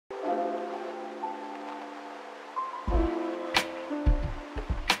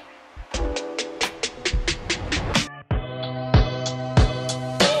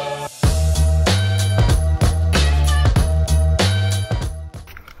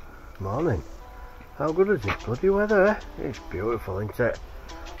Morning. How good is this bloody weather, eh? It's beautiful, isn't it?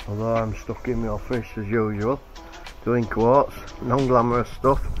 Although I'm stuck in my office as usual, doing quotes, non-glamorous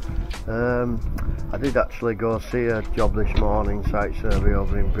stuff. I did actually go see a job this morning, site survey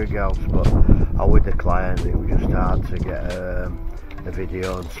over in Brighouse, but I was with the client. It was just hard to get a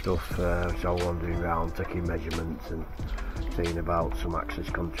video and stuff, so I was wandering around taking measurements and seeing about some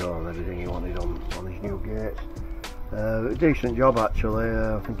access control and everything he wanted on his new gates. A decent job actually.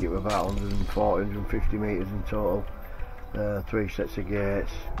 I think it was about 140, 150 metres in total. 3 sets of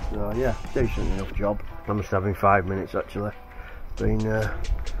gates, so yeah, decent enough job. I must have in 5 minutes actually. Been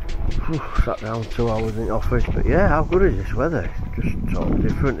sat down 2 hours in the office, but yeah, how good is this weather? It's just totally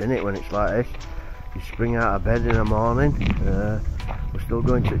different, isn't it, when it's like this? You spring out of bed in the morning. We're still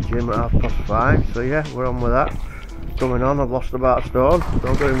going to the gym at 5:30, so yeah, we're on with that. Coming on, I've lost about a stone,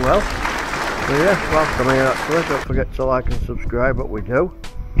 still doing well. So yeah, whilst I'm here actually, don't forget to like and subscribe, what we do.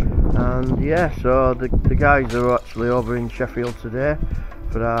 And yeah, so the guys are actually over in Sheffield today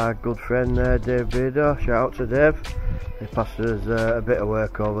for our good friend Dave Beardo. Shout out to Dave. He passed us a bit of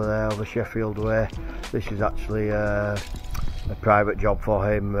work over there, over Sheffield way. This is actually a private job for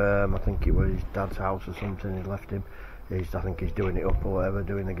him. I think it was his dad's house or something. He left him. I think he's doing it up or whatever,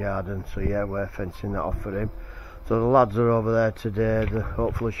 doing the garden. So yeah, we're fencing that off for him. So the lads are over there today. They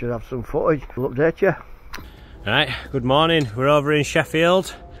hopefully should have some footage. We'll update you. Right, good morning. We're over in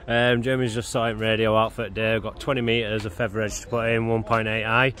Sheffield. Jamie's just sorting radio out for today. We've got 20 metres of feather edge to put in, 1.8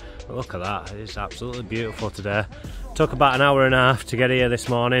 high. But look at that, it's absolutely beautiful today. Took about an hour and a half to get here this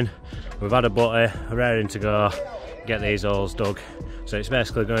morning. We've had a butty, we're raring to go, get these holes dug. So it's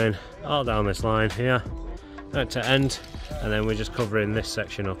basically going all down this line here, right to end, and then we're just covering this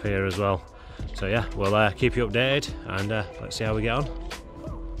section up here as well. So yeah, we'll keep you updated, and let's see how we get on.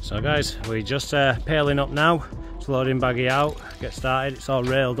 So guys, we're just paling up now. Loading baggy out, get started. It's all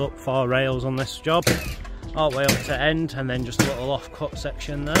railed up, 4 rails on this job, all the way up to end, and then just a little off-cut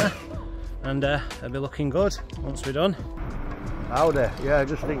section there, and it'll be looking good once we're done. Howdy, yeah,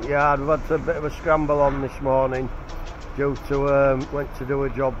 just think yard. We've had a bit of a scramble on this morning due to went to do a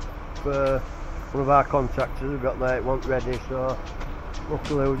job for one of our contractors who got there, it wasn't ready, so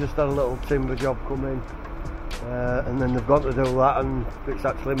luckily we just had a little timber job come in. And then they've got to do that, and it's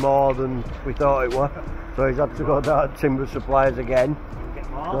actually more than we thought it was, so he's had to go down to timber suppliers again,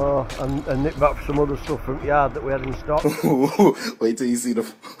 so, and nip back for some other stuff from the yard that we had in stock. Wait till you see the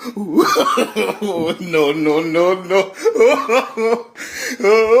no no no no.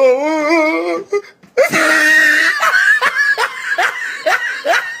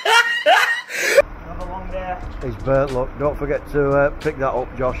 Have a long day. He's burnt, look, don't forget to pick that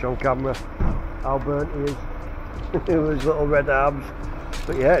up, Josh, on camera, how burnt he is. With his little red arms.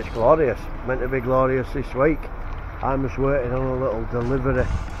 But yeah, it's glorious, meant to be glorious this week. I'm just waiting on a little delivery,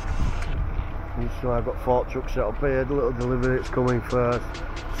 and so I've got 4 trucks set up here. The little delivery that's coming for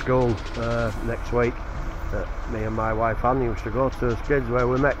school next week that me and my wife Annie used to go to as kids, where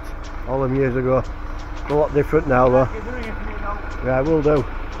we met all them years ago. It's a lot different now though. Yeah, will do.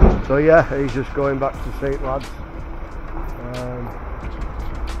 So yeah, he's just going back to see it, lads.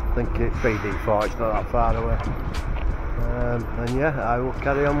 I think it's BD4, it's not that far away. And yeah, I will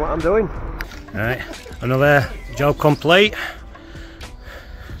carry on what I'm doing. Alright, another job complete.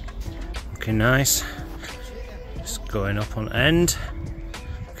 Looking nice. Just going up on end.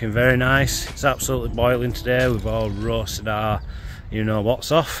 Looking very nice. It's absolutely boiling today. We've all roasted our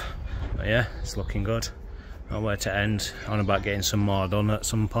you-know-what's off. But yeah, it's looking good. Not where to end. On about getting some more done at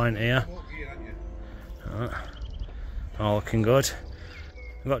some point here. Right. All looking good.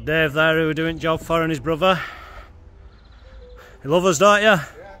 We've got Dave there who we're doing job for, and his brother. You love us, don't you?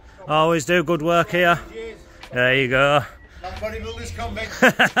 Always do good work here. There you go.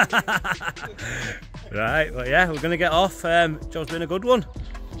 Right, well yeah, we're going to get off. Job's been a good one.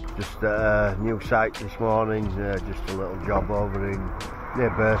 Just a new site this morning, just a little job over in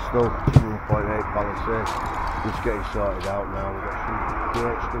near Bristol, 1.8 PALISADE. Just getting sorted out now. We've got some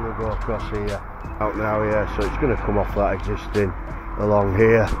gates going to go across here. Out now, yeah, so it's going to come off that existing along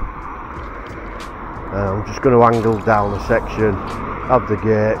here. I'm just going to angle down a section of the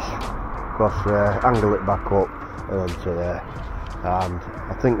gates, across there, angle it back up and onto there. And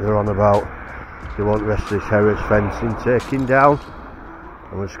I think they're on about, they want the rest of this Harris fencing taking down.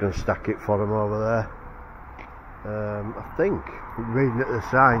 I'm just going to stack it for them over there. I think, reading at the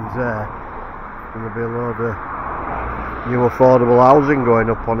signs there, going to be a load of new affordable housing going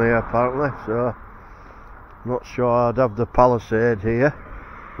up on here apparently, so I'm not sure I'd have the PALISADE here.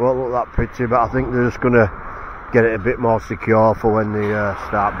 Won't look that pretty, but I think they're just going to get it a bit more secure for when they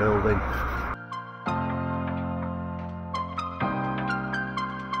start building.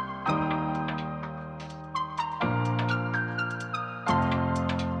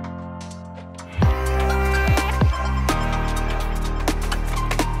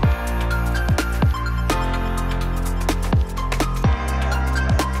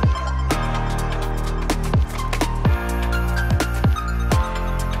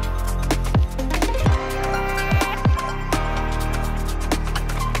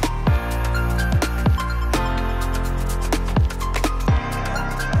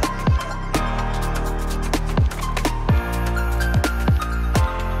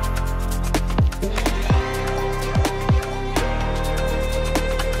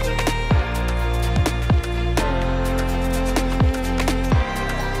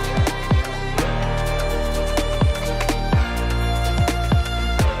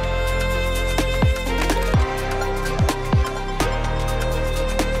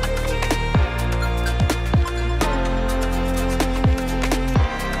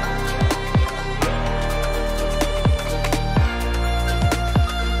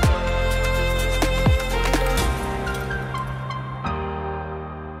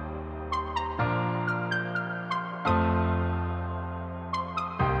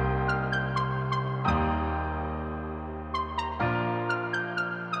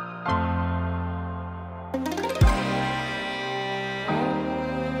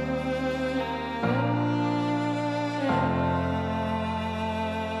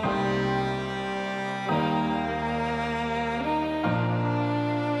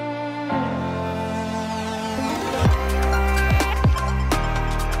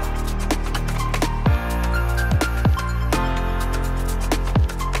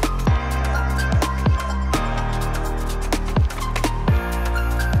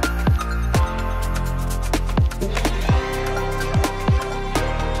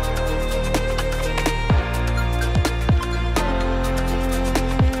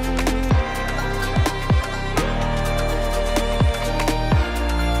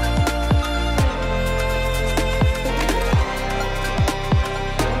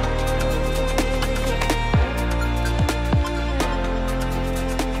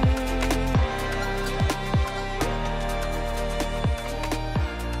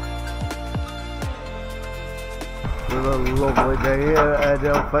 lovely day here at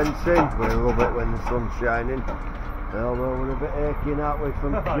Airedale Fencing. We love it when the sun's shining. Although we're a bit aching, aren't we,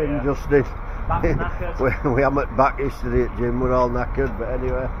 from gym Justin? we haven't back yesterday at gym, we're all knackered, but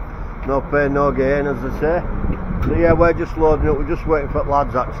anyway, no pain, no gain, as I say. So yeah, we're just loading up, we're just waiting for the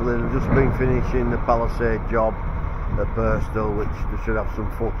lads actually. They've just been finishing the PALISADE job at Bristol, which they should have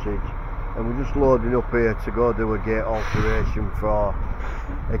some footage. And we're just loading up here to go do a gate alteration for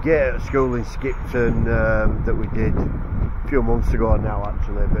a gate at school in Skipton that we did a few months ago now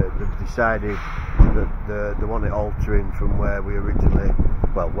actually, but they've decided that they want it altering from where we originally,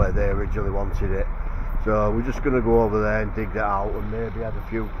 well, where they originally wanted it. So we're just going to go over there and dig that out and maybe add a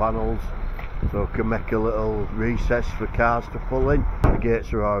few panels so we can make a little recess for cars to pull in. The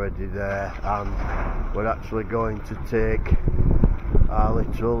gates are already there and we're actually going to take our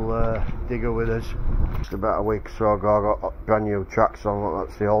little digger with us. Just about a week or so ago I got brand new tracks on. Look,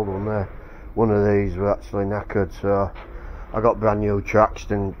 that's the old one there. One of these were actually knackered, so I got brand new tracks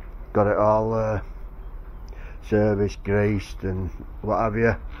and got it all serviced, greased and what have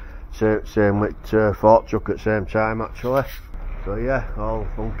you. Same with fork truck at the same time actually. So yeah, all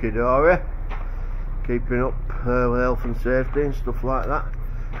funky dory, keeping up with health and safety and stuff like that.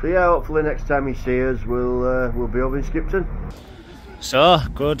 So yeah, hopefully next time you see us we'll be over in Skipton. So,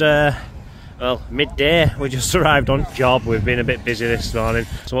 good, well, midday, we just arrived on job. We've been a bit busy this morning.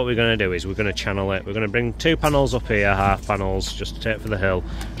 So what we're going to do is we're going to channel it. We're going to bring 2 panels up here, half panels, just to take for the hill.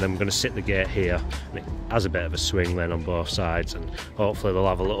 And then we're going to sit the gate here. And it has a bit of a swing then on both sides. And hopefully they'll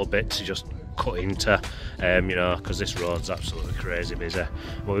have a little bit to just cut into, you know, because this road's absolutely crazy busy.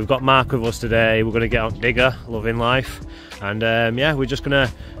 But we've got Mark with us today. We're going to get on digger, loving life. And yeah, we're just going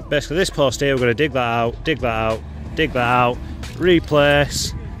to, basically this post here, we're going to dig that out, dig that out, dig that out,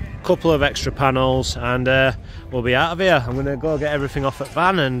 replace a couple of extra panels, and we'll be out of here. I'm going to go get everything off at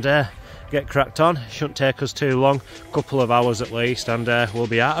van and get cracked on. It shouldn't take us too long, a couple of hours at least, and we'll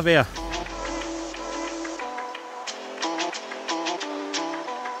be out of here.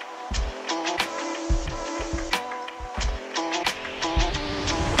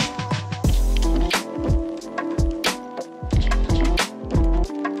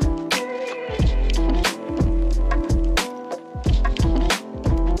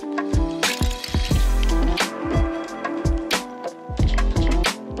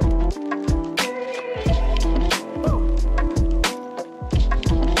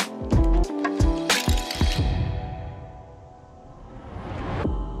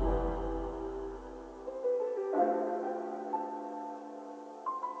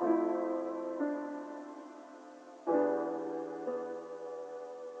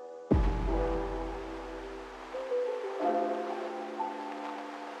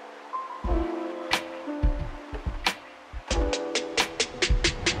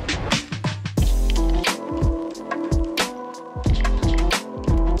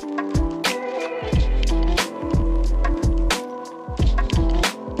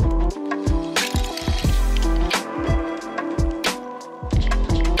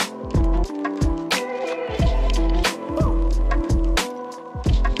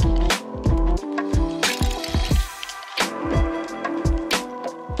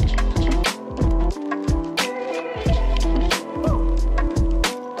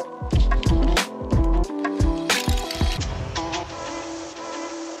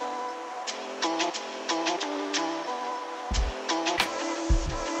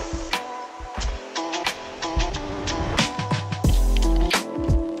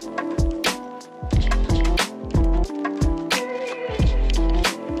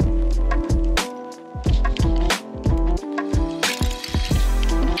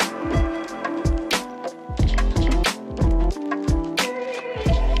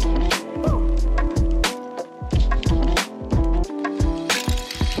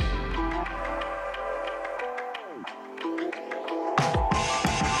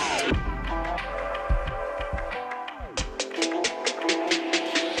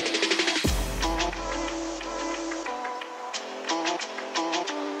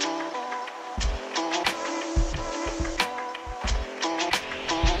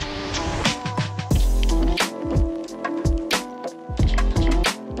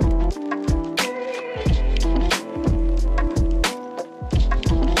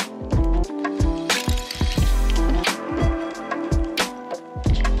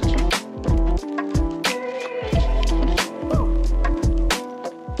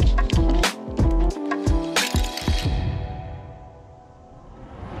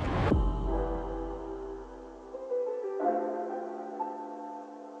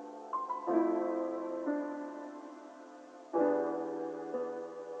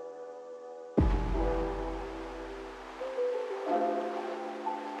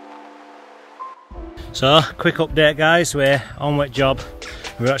 So, quick update guys, we're on with job.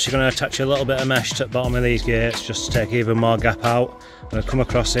 We're actually going to attach a little bit of mesh to the bottom of these gates just to take even more gap out. We're going to come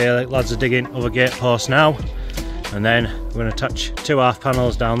across here, like lads are digging other gate posts now. And then we're going to attach 2 half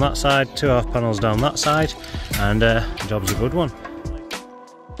panels down that side, 2 half panels down that side, and the job's a good one.